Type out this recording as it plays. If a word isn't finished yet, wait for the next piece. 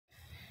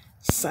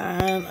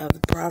Sign of the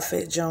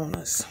prophet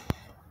Jonas.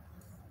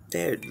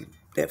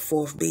 That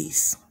fourth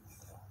beast.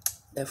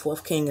 That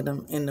fourth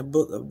kingdom in the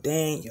book of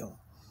Daniel.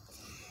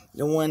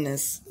 The one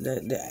that's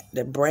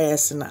the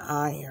brass and the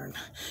iron.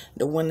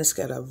 The one that's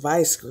got a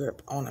vice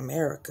grip on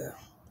America.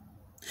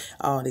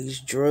 All these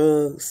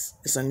drugs.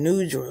 It's a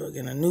new drug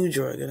and a new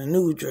drug and a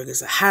new drug.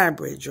 It's a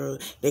hybrid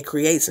drug that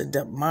creates a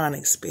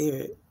demonic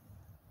spirit.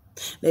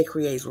 That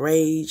creates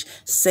rage,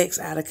 sex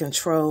out of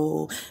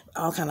control,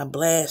 all kind of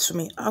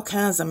blasphemy, all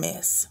kinds of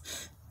mess.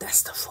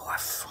 That's the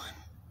fourth one.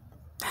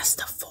 That's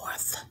the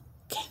fourth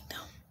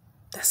kingdom.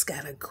 That's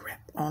got a grip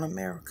on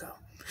America.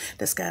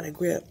 That's got a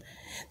grip.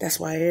 That's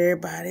why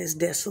everybody is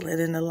desolate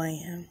in the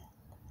land.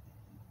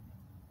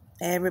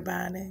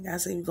 Everybody. I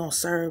say we're going to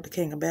serve the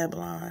king of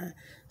Babylon.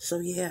 So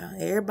yeah,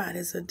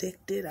 everybody's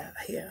addicted out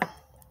here.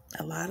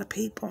 A lot of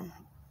people.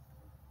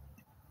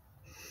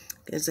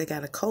 Because they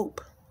got to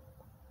cope.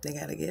 They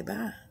got to get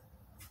by.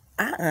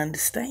 I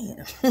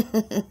understand.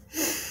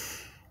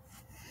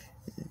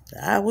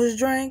 I was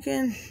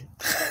drinking.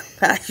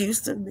 I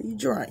used to be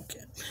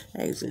drinking.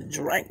 I used to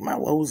drink my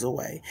woes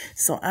away.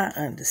 So I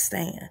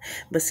understand.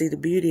 But see, the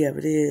beauty of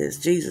it is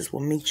Jesus will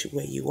meet you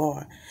where you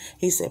are.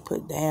 He said,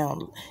 put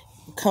down,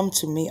 come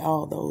to me,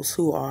 all those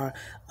who are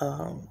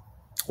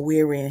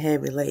weary and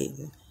heavy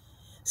laden.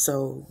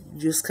 So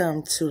just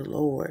come to the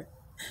Lord.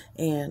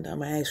 And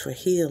I ask for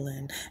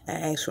healing. I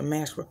ask for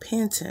mass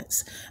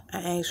repentance.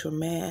 I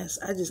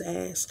just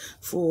ask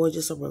for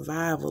just a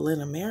revival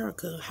in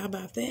America. How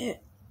about that?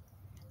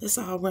 Let's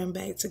all run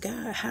back to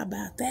God. How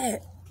about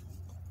that?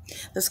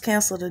 Let's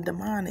cancel the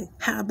demonic.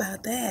 How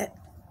about that?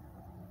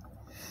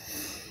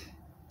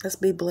 Let's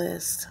be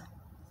blessed.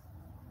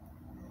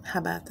 How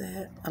about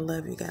that? I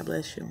love you. God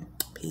bless you.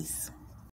 Peace.